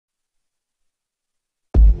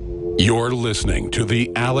You're listening to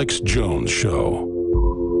The Alex Jones Show.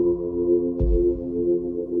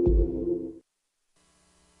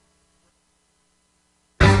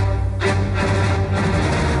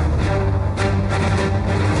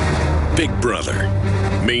 Big Brother,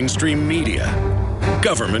 mainstream media,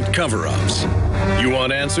 government cover-ups. You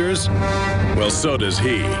want answers? Well, so does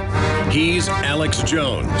he. He's Alex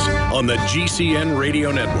Jones on the GCN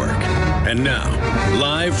Radio Network. And now,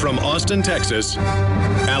 live from Austin, Texas,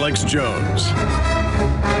 Alex Jones.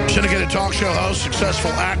 Syndicated talk show host,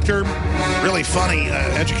 successful actor, really funny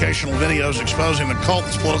educational videos exposing the cult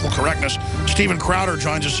that's political correctness. Steven Crowder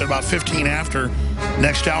joins us at about 15 after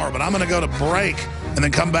next hour. But I'm going to go to break and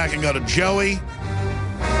then come back and go to Joey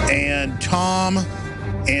and Tom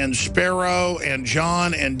and Sparrow and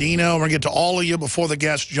John and Dino. We're going to get to all of you before the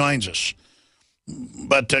guest joins us.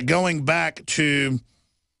 But going back to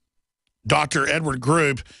Dr. Edward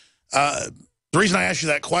Group, the reason I asked you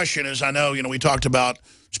that question is I know, we talked about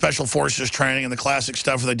Special Forces training and the classic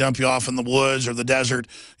stuff where they dump you off in the woods or the desert,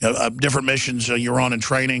 different missions you're on in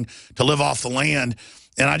training to live off the land.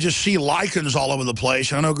 And I just see lichens all over the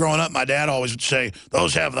place. And I know growing up, my dad always would say,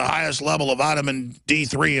 those have the highest level of vitamin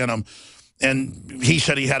D3 in them. And he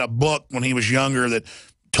said he had a book when he was younger that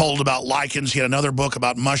told about lichens. He had another book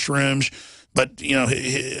about mushrooms. But,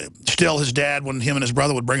 still his dad, when him and his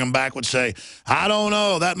brother would bring him back, would say, I don't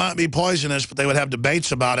know, that might be poisonous, but they would have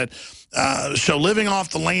debates about it. So living off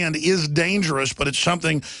the land is dangerous, but it's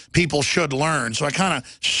something people should learn. So I kind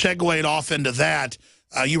of segued off into that.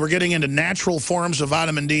 You were getting into natural forms of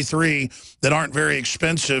vitamin D3 that aren't very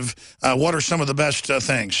expensive. What are some of the best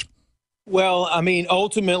things? Well, I mean,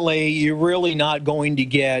 ultimately, you're really not going to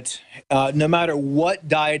get, no matter what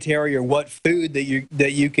dietary or what food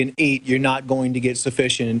that you can eat, you're not going to get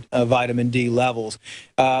sufficient vitamin D levels.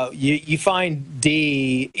 You find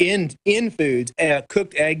D in foods,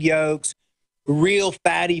 cooked egg yolks, real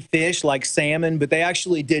fatty fish like salmon, but they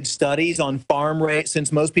actually did studies on farm-raised,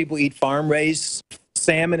 since most people eat farm-raised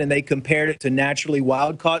salmon, and they compared it to naturally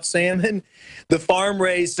wild-caught salmon. The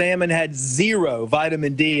farm-raised salmon had 0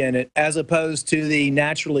 vitamin D in it, as opposed to the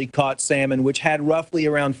naturally caught salmon, which had roughly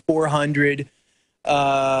around 400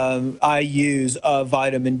 IUs of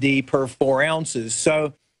vitamin D per 4 ounces.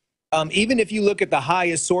 So even if you look at the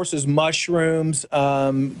highest sources, mushrooms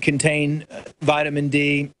contain vitamin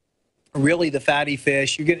D. Really, the fatty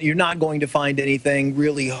fish, you're not going to find anything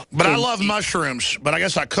really. But I love mushrooms, but I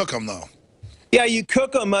guess I cook them, though. Yeah, you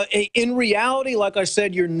cook them. In reality, like I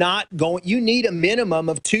said, you need a minimum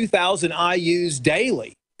of 2,000 IUs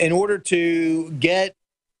daily in order to get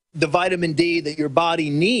the vitamin D that your body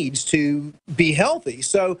needs to be healthy.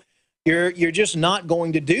 So you're just not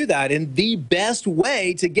going to do that. And the best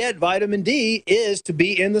way to get vitamin D is to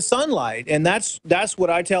be in the sunlight. And that's what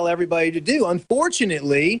I tell everybody to do.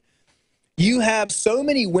 Unfortunately, you have so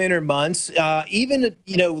many winter months, even,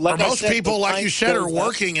 like most people, like you said, are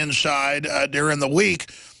working inside during the week.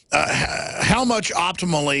 How much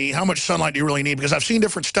sunlight do you really need? Because I've seen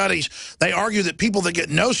different studies. They argue that people that get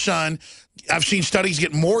no sun, I've seen studies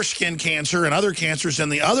get more skin cancer and other cancers than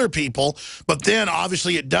the other people. But then,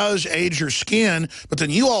 obviously, it does age your skin. But then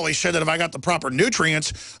you always said that if I got the proper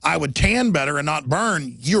nutrients, I would tan better and not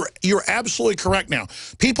burn. You're absolutely correct now.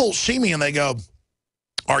 People see me and they go,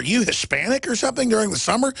 are you Hispanic or something during the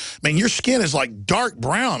summer? I mean, your skin is like dark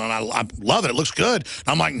brown, and I love it. It looks good.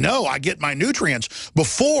 I'm like, no, I get my nutrients.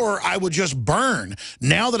 Before, I would just burn.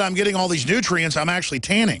 Now that I'm getting all these nutrients, I'm actually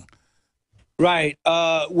tanning. Right.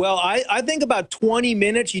 Well, I think about 20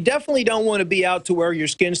 minutes. You definitely don't want to be out to where your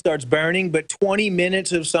skin starts burning, but 20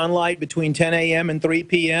 minutes of sunlight between 10 a.m. and 3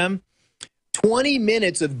 p.m., 20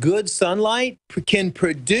 minutes of good sunlight can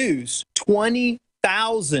produce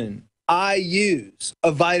 20,000 IUs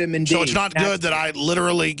of vitamin D. So it's not good that I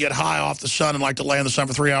literally get high off the sun and like to lay in the sun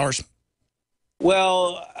for 3 hours?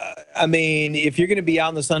 Well, I mean, if you're going to be out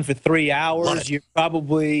in the sun for 3 hours, you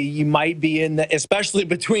might be in especially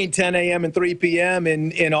between 10 a.m. and 3 p.m.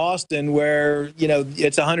 in Austin, where,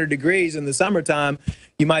 it's 100 degrees in the summertime,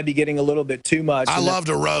 you might be getting a little bit too much. I love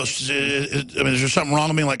to roast. Is there something wrong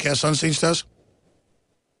with me like Cass Sunstein does?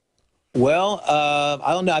 Well,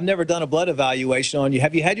 I don't know. I've never done a blood evaluation on you.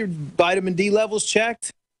 Have you had your vitamin D levels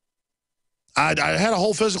checked? I had a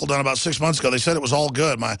whole physical done about 6 months ago. They said it was all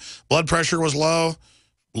good. My blood pressure was low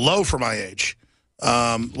for my age.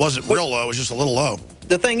 Wasn't real low. It was just a little low.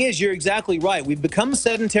 The thing is, you're exactly right. We've become a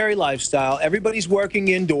sedentary lifestyle. Everybody's working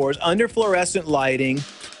indoors under fluorescent lighting.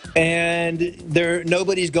 and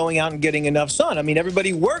nobody's going out and getting enough sun. I mean,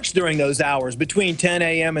 everybody works during those hours between 10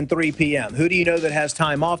 a.m. and 3 p.m. Who do you know that has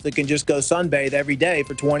time off that can just go sunbathe every day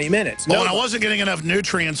for 20 minutes? Well, when I wasn't getting enough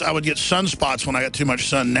nutrients, I would get sunspots when I got too much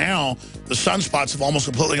sun. Now, the sunspots have almost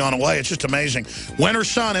completely gone away. It's just amazing. Winter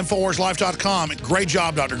Sun, InfoWarsLife.com. Great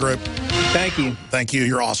job, Dr. Group. Thank you. Thank you.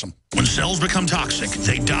 You're awesome. When cells become toxic,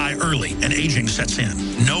 they die early and aging sets in.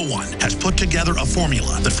 No one has put together a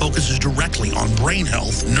formula that focuses directly on brain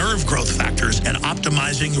health, nerve growth factors, and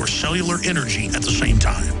optimizing your cellular energy at the same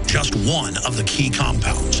time. Just one of the key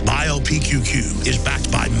compounds, BioPQQ, is backed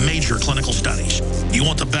by major clinical studies. You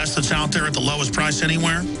want the best that's out there at the lowest price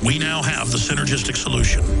anywhere? We now have the synergistic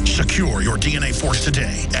solution. Secure your DNA Force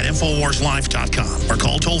today at InfoWarsLife.com or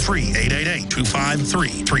call toll-free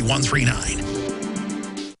 888-253-3139.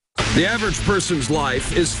 The average person's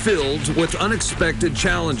life is filled with unexpected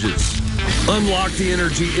challenges. Unlock the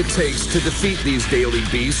energy it takes to defeat these daily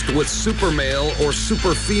beasts with Super Male or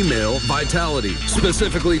Super Female Vitality,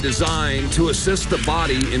 specifically designed to assist the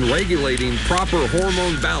body in regulating proper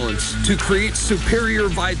hormone balance to create superior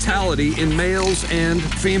vitality in males and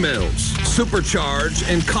females. Supercharge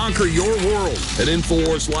and conquer your world at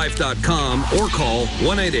InfoWarsLife.com or call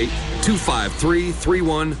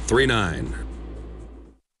 1-888-253-3139.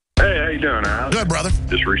 Hey, how you doing, Alex? Good, brother.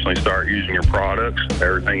 Just recently started using your products.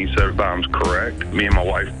 Everything you said about them's correct. Me and my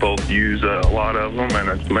wife both use a lot of them, and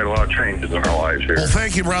it's made a lot of changes in our lives here. Well,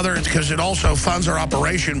 thank you, brother. It's because it also funds our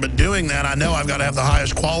operation, but doing that, I know I've got to have the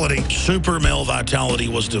highest quality. Super Male Vitality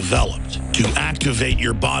was developed to activate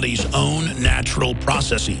your body's own natural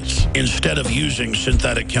processes instead of using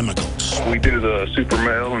synthetic chemicals. We do the Super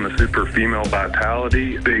Male and the Super Female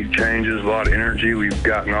Vitality. Big changes, a lot of energy. We've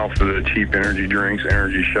gotten off of the cheap energy drinks,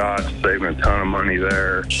 energy shots, saving a ton of money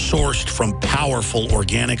there. Sourced from powerful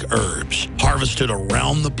organic herbs, harvested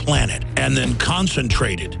around the planet, and then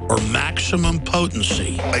concentrated for maximum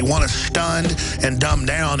potency. They want to stun and dumb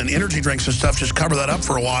down, and energy drinks and stuff just cover that up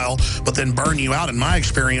for a while, but then burn you out, in my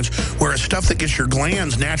experience, whereas stuff that gets your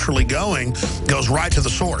glands naturally going goes right to the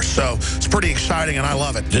source. So it's pretty exciting, and I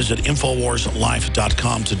love it. Visit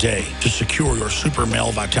InfoWarsLife.com today to secure your Super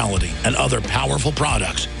Male Vitality and other powerful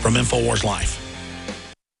products from InfoWars Life.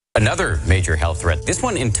 Another major health threat, this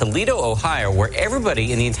one in Toledo, Ohio, where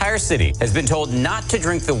everybody in the entire city has been told not to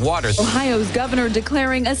drink the water. Ohio's governor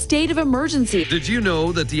declaring a state of emergency. Did you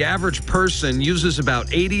know that the average person uses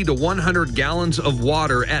about 80 to 100 gallons of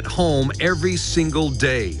water at home every single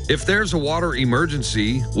day? If there's a water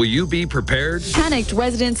emergency, will you be prepared? Panicked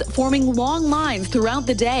residents forming long lines throughout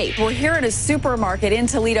the day. We're here at a supermarket in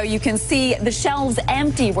Toledo. You can see the shelves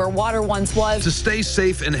empty where water once was. To stay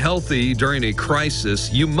safe and healthy during a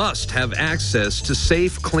crisis, you must have access to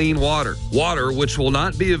safe, clean water. Water which will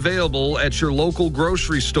not be available at your local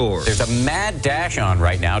grocery store. There's a mad dash on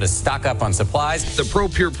right now to stock up on supplies. The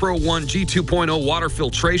ProPure Pro 1 G2.0 water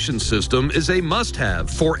filtration system is a must-have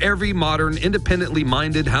for every modern, independently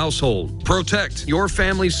minded household. Protect your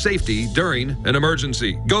family's safety during an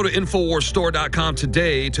emergency. Go to InfoWarsStore.com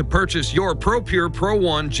today to purchase your ProPure Pro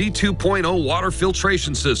 1 G2.0 water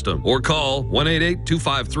filtration system or call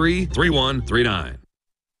 1-888-253-3139.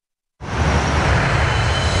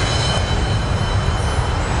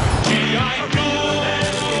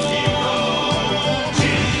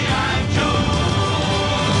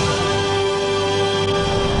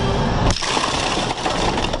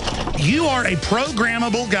 You are a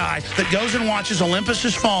programmable guy that goes and watches Olympus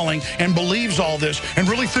Is Falling and believes all this and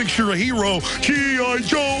really thinks you're a hero. G.I.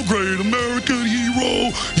 Joe, great American hero.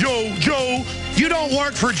 Yo, Joe. You don't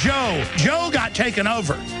work for Joe. Joe got taken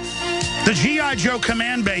over. The G.I. Joe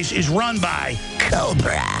command base is run by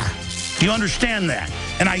Cobra. Do you understand that?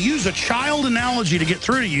 And I use a child analogy to get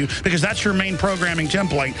through to you because that's your main programming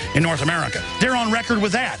template in North America. They're on record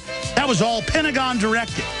with that. That was all Pentagon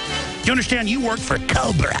directed. You understand? You work for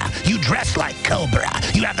Cobra. You dress like Cobra.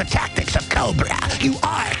 You have the tactics of Cobra. You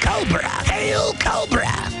are Cobra. Hail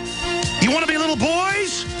Cobra. You want to be little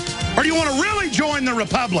boys? Or do you want to really join the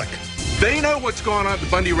Republic? They know what's going on at the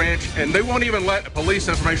Bundy Ranch, and they won't even let a police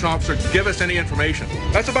information officer give us any information.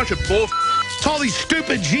 That's a bunch of bullshit. It's all these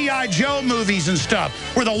stupid G.I. Joe movies and stuff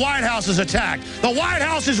where the White House is attacked. The White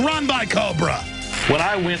House is run by Cobra. When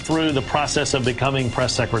I went through the process of becoming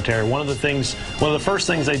press secretary, one of the first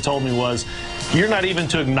things they told me was, you're not even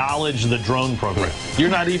to acknowledge the drone program.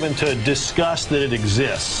 You're not even to discuss that it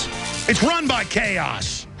exists. It's run by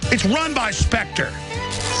chaos. It's run by Spectre.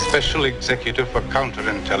 Special Executive for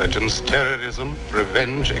Counterintelligence, Terrorism,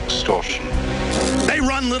 Revenge, Extortion. They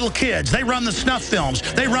run little kids. They run the snuff films.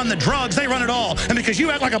 They run the drugs. They run it all. And because you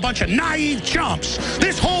act like a bunch of naive chumps,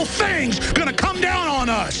 this whole thing's going to come down on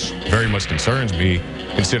us. us. Very much concerns me,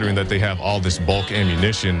 considering that they have all this bulk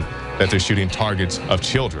ammunition that they're shooting targets of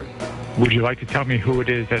children. Would you like to tell me who it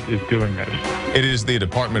is that is doing this? It is the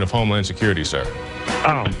Department of Homeland Security, sir.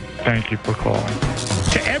 Oh, thank you for calling.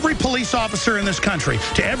 To every police officer in this country,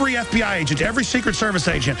 to every FBI agent, to every Secret Service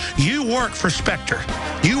agent, you work for Spectre.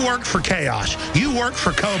 You work for Chaos. You work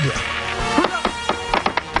for Cobra.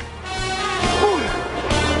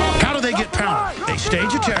 How do they get power? They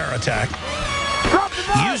stage a terror attack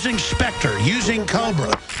using Spectre, using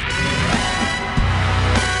Cobra.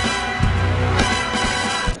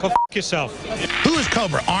 Go f*** yourself. Who is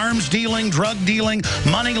Cobra? Arms dealing, drug dealing,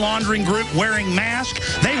 money laundering group wearing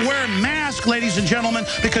masks. They wear masks, ladies and gentlemen,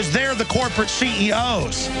 because they're the corporate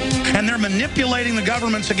CEOs. And they're manipulating the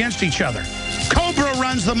governments against each other. Cobra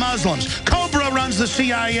runs the Muslims. Cobra runs the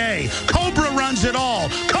CIA. Cobra runs it all.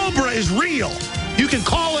 Cobra is real. You can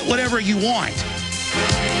call it whatever you want.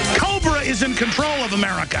 Cobra is in control of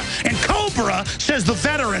America. And Cobra says the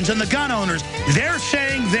veterans and the gun owners, they're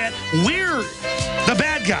saying that we're the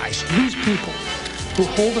bad guys. These people who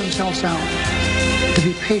hold themselves out to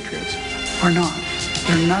be patriots are not.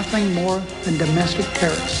 They're nothing more than domestic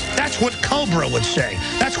terrorists. That's what Cobra would say.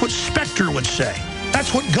 That's what Spectre would say.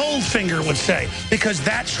 That's what Goldfinger would say, because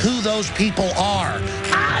that's who those people are.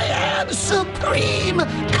 I am Supreme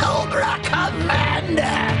Cobra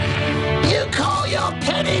Commander. You call your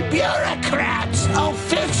petty bureaucrats,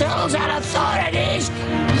 officials, and authorities.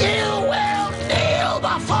 You will kneel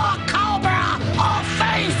before Cobra or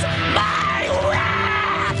face my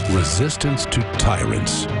wrath. Resistance to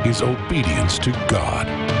tyrants is obedience to God.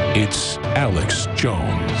 It's Alex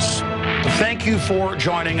Jones. Thank you for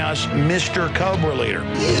joining us, Mr. Cobra Leader.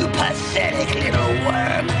 You pathetic little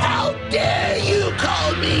worm. How dare you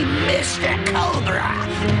call me Mr. Cobra?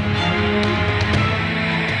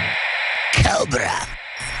 Cobra.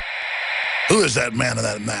 Who is that man in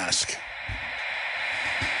that mask?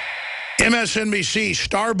 MSNBC,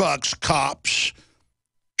 Starbucks cops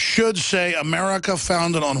should say America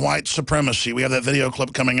founded on white supremacy. We have that video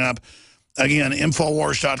clip coming up. Again,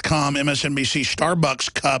 Infowars.com, MSNBC,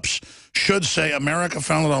 Starbucks cups should say America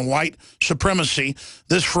founded on white supremacy.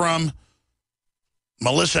 This from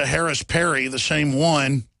Melissa Harris Perry, the same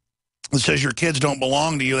one that says your kids don't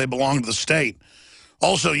belong to you, they belong to the state.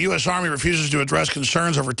 Also, U.S. Army refuses to address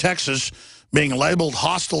concerns over Texas being labeled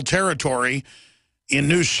hostile territory in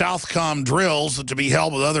new Southcom drills to be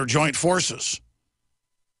held with other joint forces.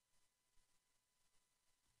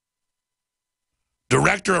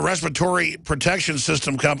 Director of Respiratory Protection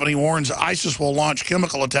System Company warns ISIS will launch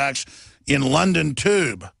chemical attacks in London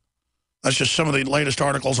Tube. That's just some of the latest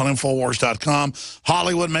articles on Infowars.com.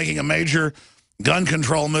 Hollywood making a major gun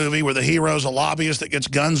control movie where the hero's a lobbyist that gets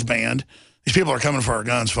guns banned. These people are coming for our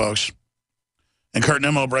guns, folks. And Kurt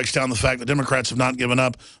Nimmo breaks down the fact that Democrats have not given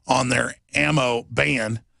up on their ammo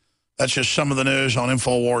ban. That's just some of the news on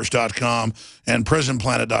Infowars.com and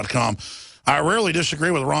PrisonPlanet.com. I rarely disagree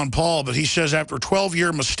with Ron Paul, but he says after a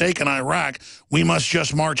 12-year mistake in Iraq, we must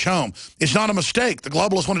just march home. It's not a mistake. The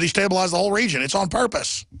globalists want to destabilize the whole region. It's on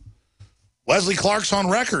purpose. Wesley Clark's on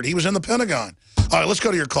record. He was in the Pentagon. All right, let's go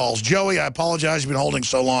to your calls. Joey, I apologize you've been holding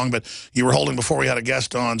so long, but you were holding before we had a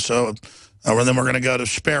guest on. So and then we're going to go to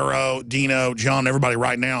Sparrow, Dino, John, everybody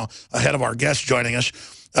right now ahead of our guest joining us.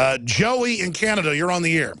 Joey in Canada, you're on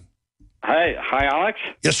the air. Hey, hi, Alex.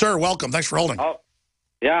 Yes, sir. Welcome. Thanks for holding. Oh.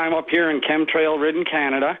 Yeah, I'm up here in chemtrail-ridden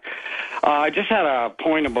Canada. I just had a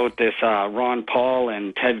point about this Ron Paul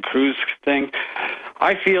and Ted Cruz thing.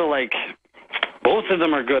 I feel like both of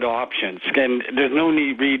them are good options, and there's no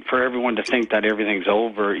need for everyone to think that everything's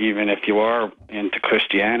over, even if you are into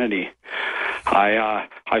Christianity.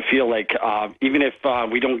 I feel like even if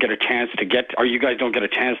we don't get a chance to get, or you guys don't get a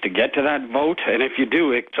chance to get to that vote, and if you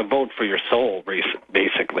do, it's a vote for your soul,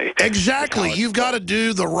 basically. Exactly. You've got to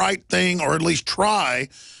do the right thing, or at least try,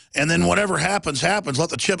 and then whatever happens, happens. Let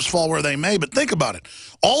the chips fall where they may. But think about it.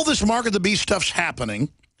 All this mark of the beast stuff's happening.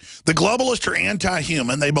 The globalists are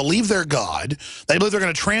anti-human. They believe they're God. They believe they're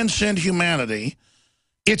going to transcend humanity.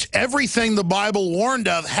 It's everything the Bible warned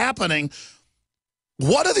of happening.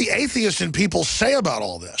 What do the atheists and people say about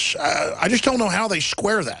all this? I just don't know how they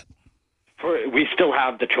square that. We still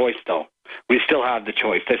have the choice, though. We still have the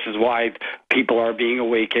choice. This is why people are being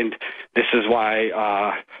awakened. This is why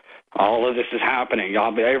all of this is happening.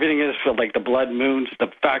 Everything is for like the blood moons. The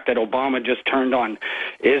fact that Obama just turned on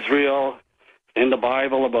Israel in the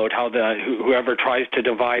Bible about how whoever tries to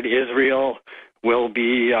divide Israel will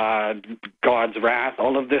be God's wrath,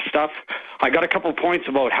 all of this stuff. I got a couple points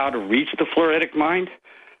about how to reach the Floridic mind.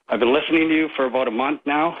 I've been listening to you for about a month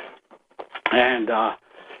now, and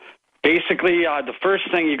basically, the first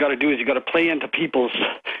thing you got to do is you got to play into people's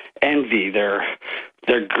envy, their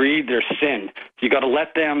greed, their sin. You got to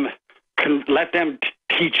let them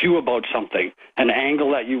teach you about something, an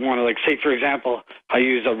angle that you want to, like, say, for example, I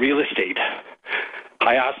use real estate.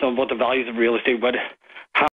 I ask them about the values of real estate,